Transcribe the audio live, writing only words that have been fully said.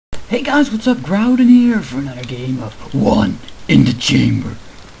Hey guys, what's up? Groudon here for another game of One in the Chamber.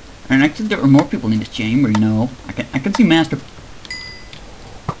 And actually there are more people in this chamber, you know. I can see Master.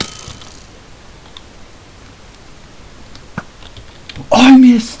 Oh, I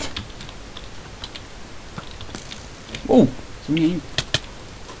missed! Oh, somebody aimed.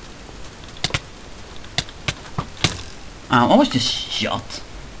 I was just shot.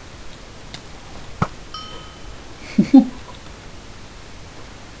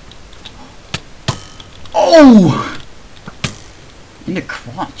 Oh! In the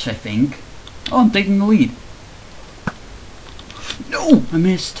crotch, I think. Oh, I'm taking the lead. No! I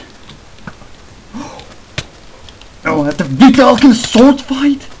missed. Oh, I have to beat the in a sword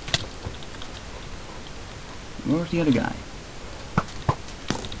fight? Where's the other guy?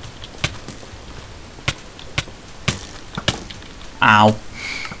 Ow.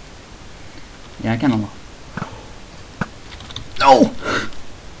 Yeah, I kinda lost. No!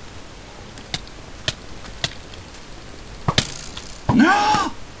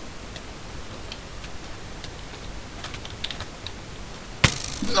 No!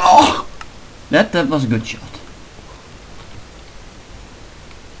 No! That was a good shot.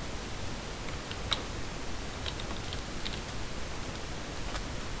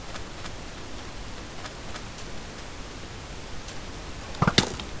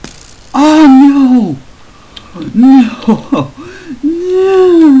 Oh no! No!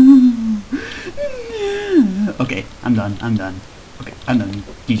 No! No! Okay, I'm done. Okay, I'm done.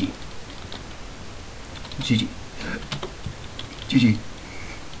 GG. GG. GG.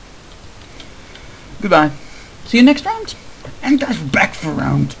 Goodbye. See you next round. And guys, we're back for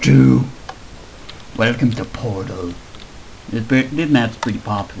round 2. Welcome to Portal. This map's pretty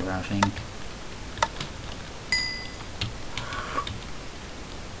popular, I think.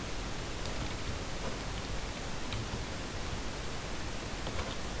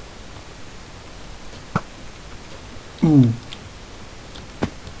 Ooh.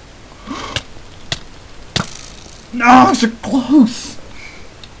 No, so close!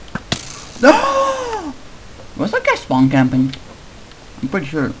 No! Was that guy spawn camping? I'm pretty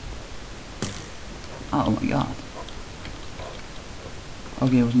sure. Oh my god.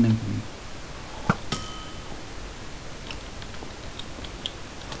 Okay, it wasn't for me.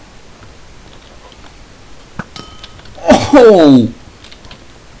 Oh!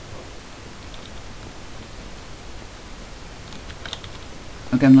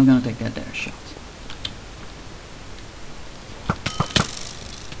 Okay, I'm not gonna take that there shot.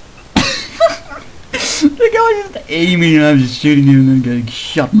 The guy just aiming and I'm just shooting him and then getting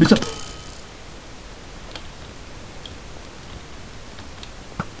shot myself.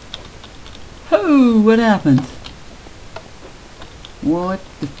 Oh, what happened? What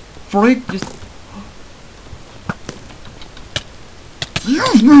the frick just...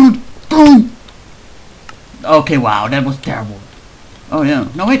 Yes, man! Don't! Okay, wow, that was terrible. Oh yeah,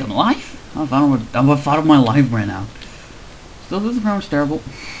 no wait, I'm alive? I thought of my life right now. Still, this round's terrible.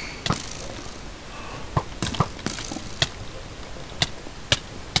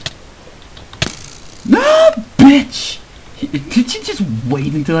 No, bitch! Did you just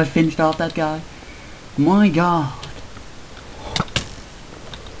wait until I finished off that guy? My god.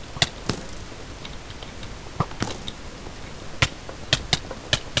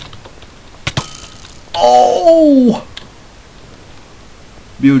 Oh!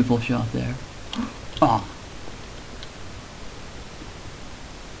 Beautiful shot there. Oh.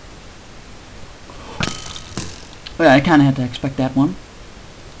 Yeah, I kinda had to expect that one.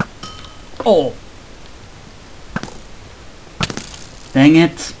 Oh! Dang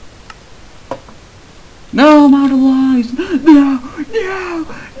it! No, I'm out of lives! No! No! No!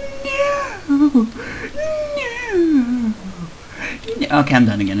 No! Okay, I'm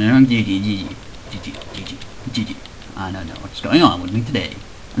done again. GG. I don't know what's going on with me today.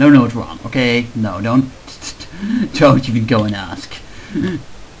 I don't know what's wrong, okay? No, don't even go and ask.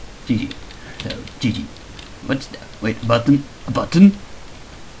 GG. So, GG. What's that? Wait, a button? A button?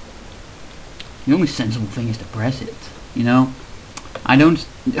 The only sensible thing is to press it, you know? I don't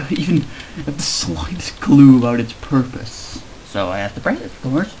even have the slightest clue about its purpose. So I have to press it, of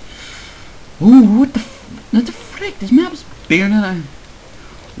course. Ooh, what the frick? This map is bigger than I...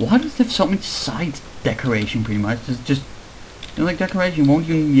 Why does it have so much side decoration, pretty much? It's just... You know, like decoration, you won't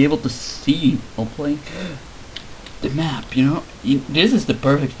even be able to see while playing the map, you know? This is the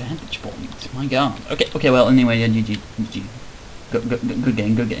perfect vantage point. My god. Okay, well, anyway, yeah, GG. Good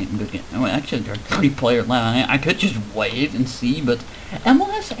game. Oh, actually, there are 3 players left. I could just wait and see, but Emil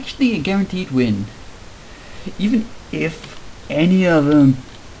has actually a guaranteed win. Even if any of them...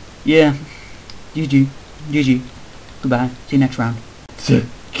 Yeah. GG. Goodbye. See you next round. That's it.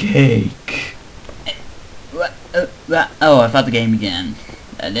 Cake. Oh, I thought the game began.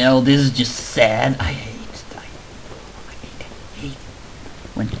 No, this is just sad. I hate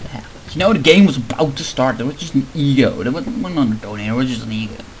when that happens. You know, the game was about to start. There was just an ego. There wasn't undertone. There was just an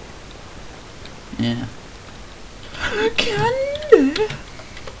ego. Yeah. Candy.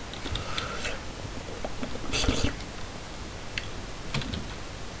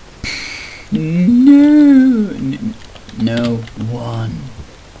 No one.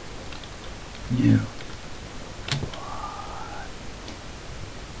 No.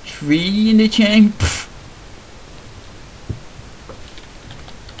 Tree in the chain.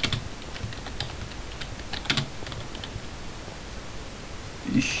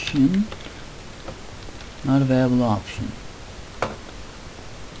 Not available option.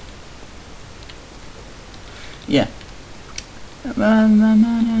 Yeah.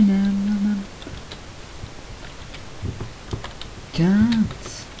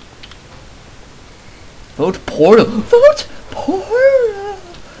 Cats. Vote Portal. Vote Portal.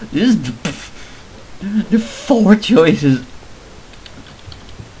 This is the 4 choices.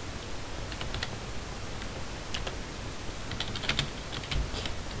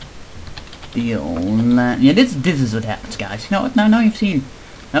 Yeah, this is what happens, guys. You know what? Now you've seen.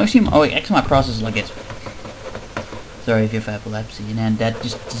 Oh wait, actually my process is like this. Sorry if you have epilepsy, and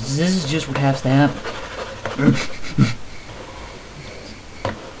this is just what has to happen.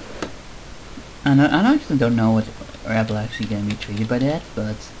 I actually don't know what epilepsy can be treated by that,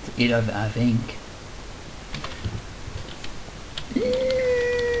 but I think.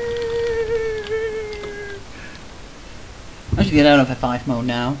 I should get out of F5 mode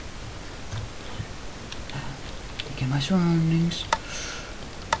now. Take in my surroundings.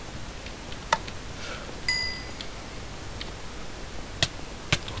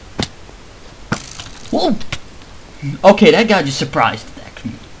 Whoa! Okay, that guy just surprised attacked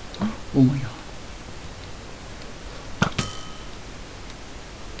me. Oh my god.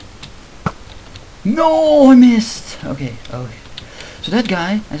 No, I missed! Okay. So that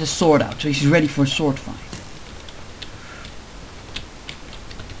guy has a sword out, so he's ready for a sword fight.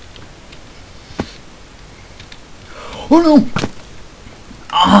 Oh no!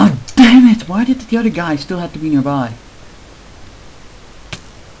 Ah, damn it! Why did the other guy still have to be nearby?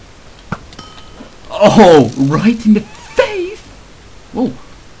 Oh, right in the face! Whoa,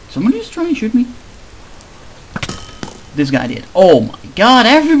 somebody is trying to shoot me? This guy did. Oh my god,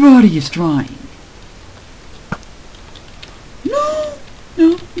 everybody is trying!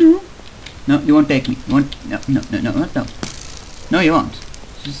 No, you won't take me. You won't. No. No, you won't.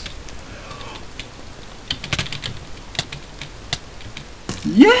 Just...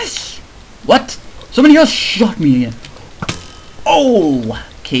 Yes! What? Somebody else shot me again. Oh!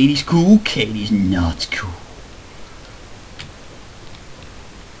 Katie's cool, Katie's not cool.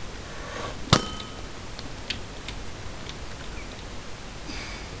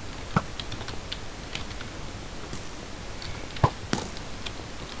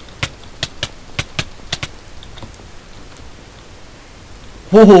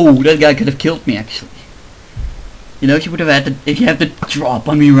 Whoa, that guy could have killed me actually. You know, she would have had to, if you have to drop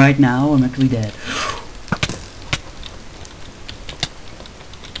on me right now, I'm actually dead.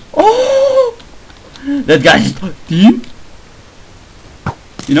 Oh! That guy's team.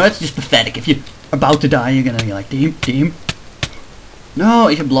 You know, it's just pathetic. If you're about to die, you're gonna be like, team. No,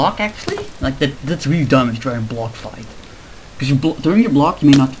 if you block actually, like that's really dumb if you try and block fight. Because during your block, you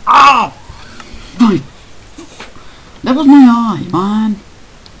may not. Ah! That was my eye, man.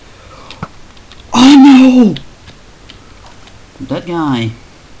 Oh no! That guy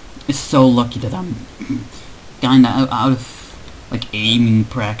is so lucky that I'm kinda out of like aiming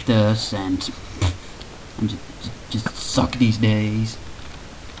practice, and I'm just suck these days.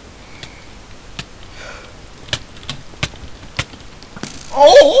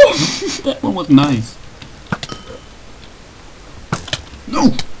 Oh! That one was nice.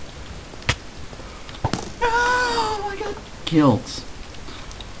 No! No! I got killed.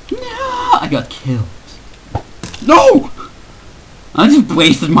 No! I got killed. No! I just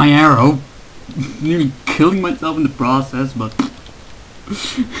wasted my arrow. Nearly killing myself in the process, but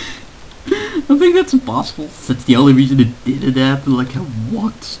I think that's impossible. That's the only reason it did adapt. Like, I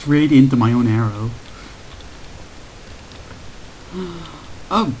walked straight into my own arrow.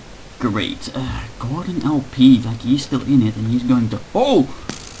 Oh, great. Gordon LP, like he's still in it and he's going to... Oh!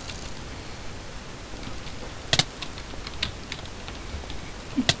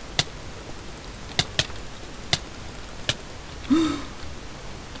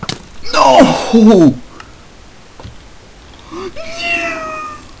 No!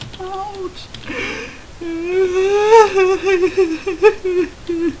 Ouch!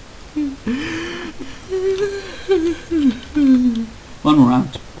 One more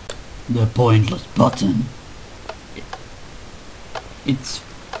round. The pointless button. It's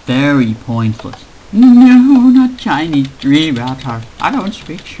very pointless. No, not Chinese. 3 router. I don't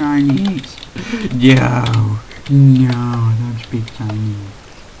speak Chinese. No, I don't speak Chinese.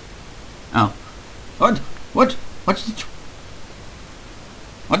 Oh. What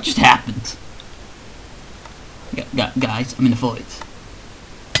just happened? Guys, I'm in the void.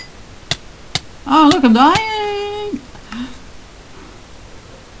 Oh, look, I'm dying!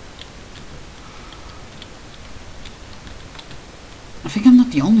 I think I'm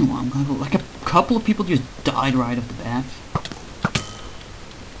not the only one. Like a couple of people just died right off the bat.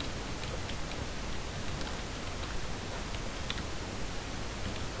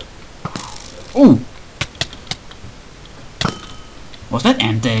 Oh! Was that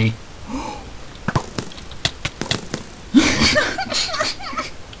Ante?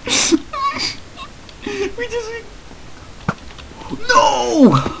 We just...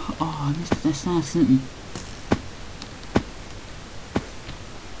 No! Oh, that's not something.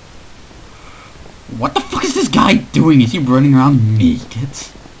 What the fuck is this guy doing? Is he running around naked?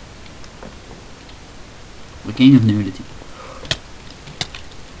 The king of nudity.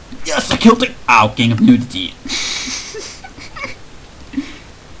 Yes, I killed it! Ow, king of nudity.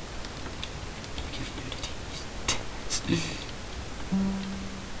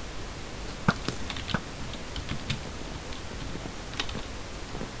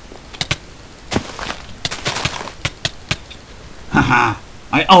 Haha,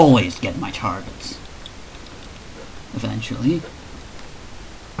 I always get my targets. Eventually.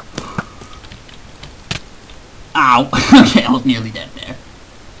 Ow! Okay, I was nearly dead there.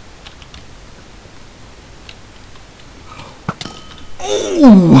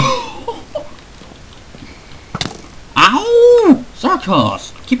 Oh! Ow!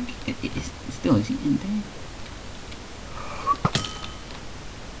 Sarcos! Keep... Still, is he in there?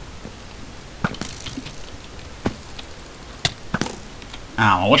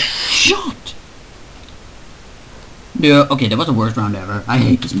 Ow, I was shot! Yeah, okay, that was the worst round ever. I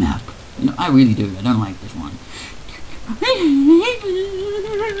hate this map. You know, I really do. I don't like this one.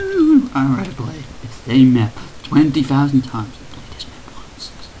 I already played the same map 20,000 times. I played this map once.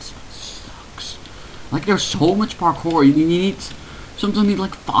 This one sucks. Like, there's so much parkour. You need... Sometimes you need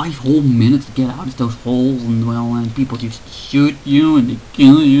like 5 whole minutes to get out of those holes, and well, and people just shoot you, and they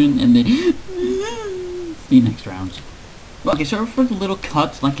kill you, and they... See you next round. Well, okay, sorry for the little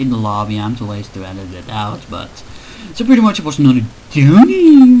cuts, like in the lobby. I'm too lazy to edit it out, but... So pretty much it was not a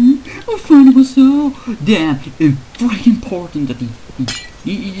downy. I found it was so damn freaking important that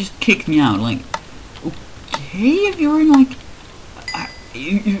he just kicked me out. Like, okay, if you're in like...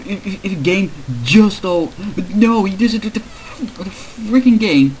 if a game just though... But no, he does it with the freaking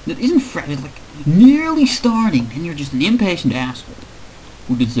game that isn't fresh, like nearly starting, and you're just an impatient asshole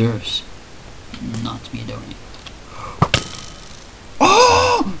who deserves not to be a donut.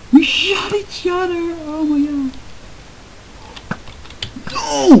 Oh! We shot each other! Oh my god.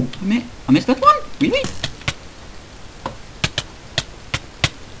 No! I missed that one? Really?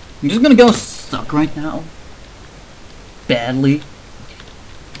 I'm just gonna go suck right now. Badly.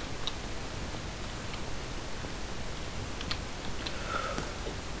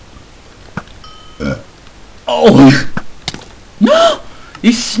 Oh! No!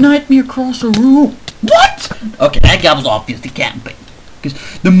 He sniped me across the room. What? Okay, that guy was obviously camping.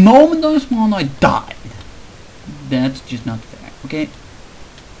 Because the moment I spawned, I died. That's just not fair, okay?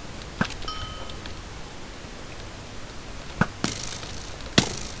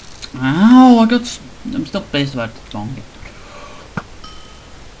 Ow, I'm still pissed about the song.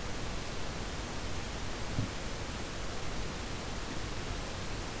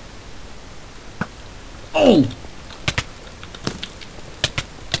 Oh!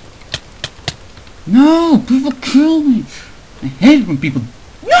 No! People kill me! I hate when people...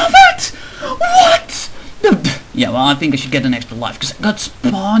 No, what? What? No. Yeah, well, I think I should get an extra life, because I got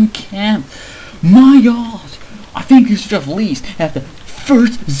spawn camped. My god! I think you should have at least have the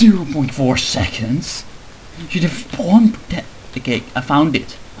first 0.4 seconds. You should have spawned the cake. I found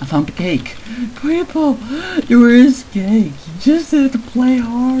it. I found the cake. People, there is cake. You just have to play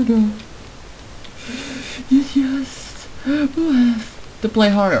harder. You just have to play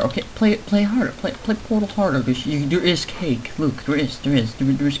harder. Okay, play harder. Play Portal harder, because there is cake. Look, there is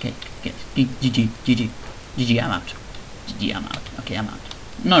cake. Okay, GG, I'm out. GG, I'm out. Okay, I'm out.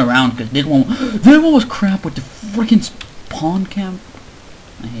 I'm not around, because this one was crap with the freaking spawn camp.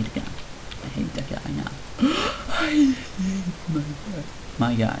 I hate the guy. I hate that guy now. I hate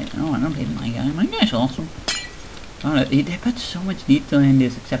my guy. No, I don't hate my guy. My guy's awesome. I don't know, they put so much detail in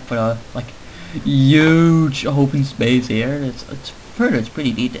this, except for the, like, huge open space here. It's heard it's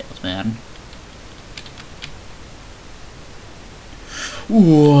pretty detailed, man.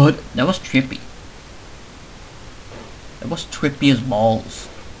 What? That was trippy. That was trippy as balls.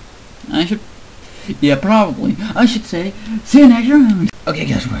 I should... Yeah, probably. I should say, see you next round. Okay,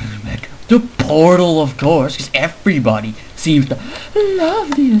 guys, we're back. The portal, of course, because everybody seems to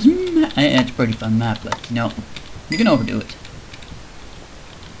love this map. It's a pretty fun map, but, you know, you can overdo it.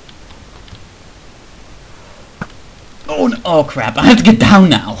 Oh, no. Oh crap, I have to get down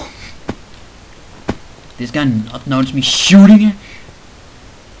now. This guy not noticed me shooting it.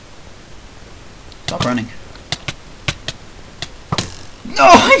 Stop running. No,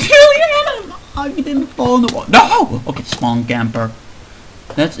 I really hit him. I didn't fall in the water. No! Okay, spawn camper.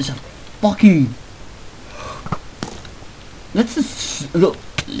 That's a fucking... That's a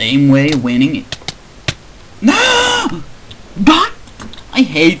lame way of winning it. No! God! I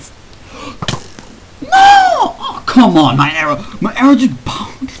hate... No! Oh, come on, my arrow. My arrow just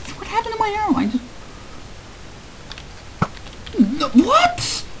bounced. What happened to my arrow? I just... No,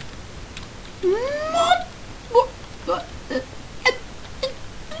 what? What? What?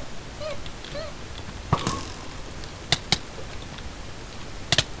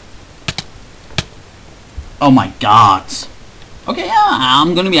 Oh my god. Okay, yeah,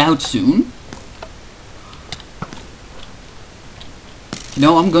 I'm gonna be out soon. You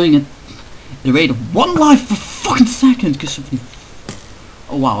know, I'm going at the rate of 1 life per fucking second because of the...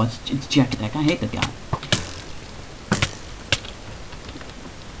 Oh wow, it's Jack Attack. I hate that guy.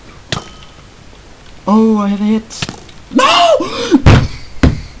 Oh, I have a hit. No!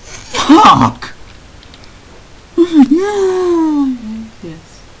 Fuck! No!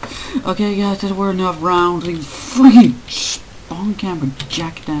 Yes. Okay, guys, that were enough rounds. Like, freaking spawn camper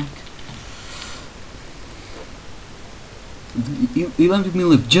Jack Attack. He let me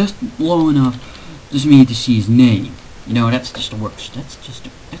live just low enough just for me to see his name. You know, that's just the worst. That's just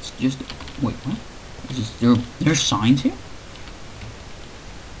wait, what? Is there's signs here?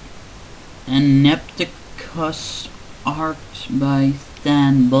 Anepticus art by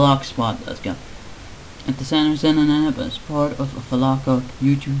Stan Blockspot. Let's go. At the center, Stan Anepticus, part of Falaco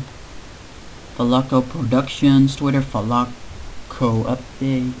YouTube, Falaco Productions, Twitter, Falaco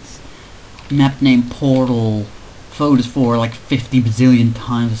Updates, map name Portal, photos for like 50 bazillion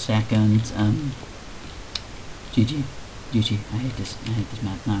times a second. GG. GG. I hate this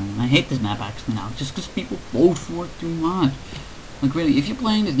map now. I hate this map actually now, just because people vote for it too much. Like really, if you're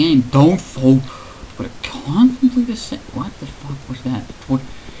playing this game, don't vote for the constantly the same. What the fuck was that?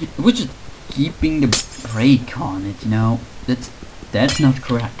 It was just keeping the brake on it, you know. That's not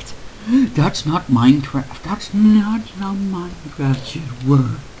correct. That's not MineCraft. That's not how MineCraft should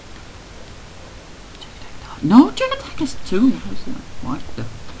work. No, Jack Attack is 2. What the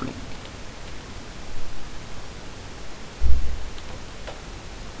freak?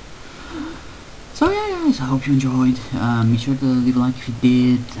 So yeah, guys, I hope you enjoyed. Be sure to leave a like if you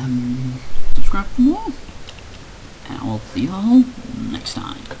did. Subscribe for more. And I will see you all next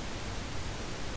time.